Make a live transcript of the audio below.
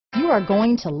are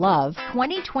going to love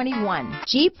 2021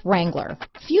 Jeep Wrangler.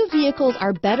 Few vehicles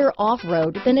are better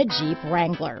off-road than a Jeep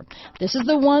Wrangler. This is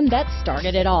the one that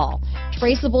started it all.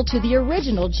 Traceable to the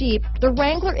original Jeep, the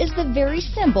Wrangler is the very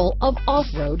symbol of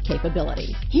off-road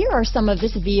capability. Here are some of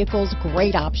this vehicle's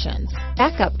great options: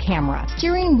 backup camera,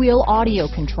 steering wheel audio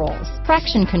controls,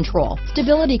 traction control,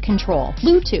 stability control,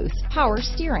 Bluetooth, power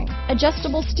steering,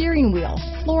 adjustable steering wheel,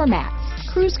 floor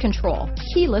mats, cruise control,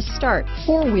 keyless start,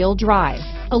 four-wheel drive,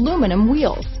 aluminum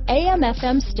wheels,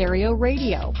 AM/FM stereo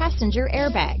radio, passenger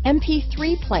airbag,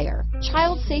 MP3 player,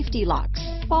 child safety locks,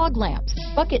 fog lamps,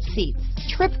 bucket seats,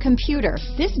 trip computer.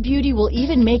 This beauty will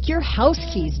even make your house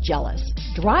keys jealous.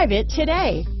 Drive it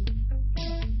today.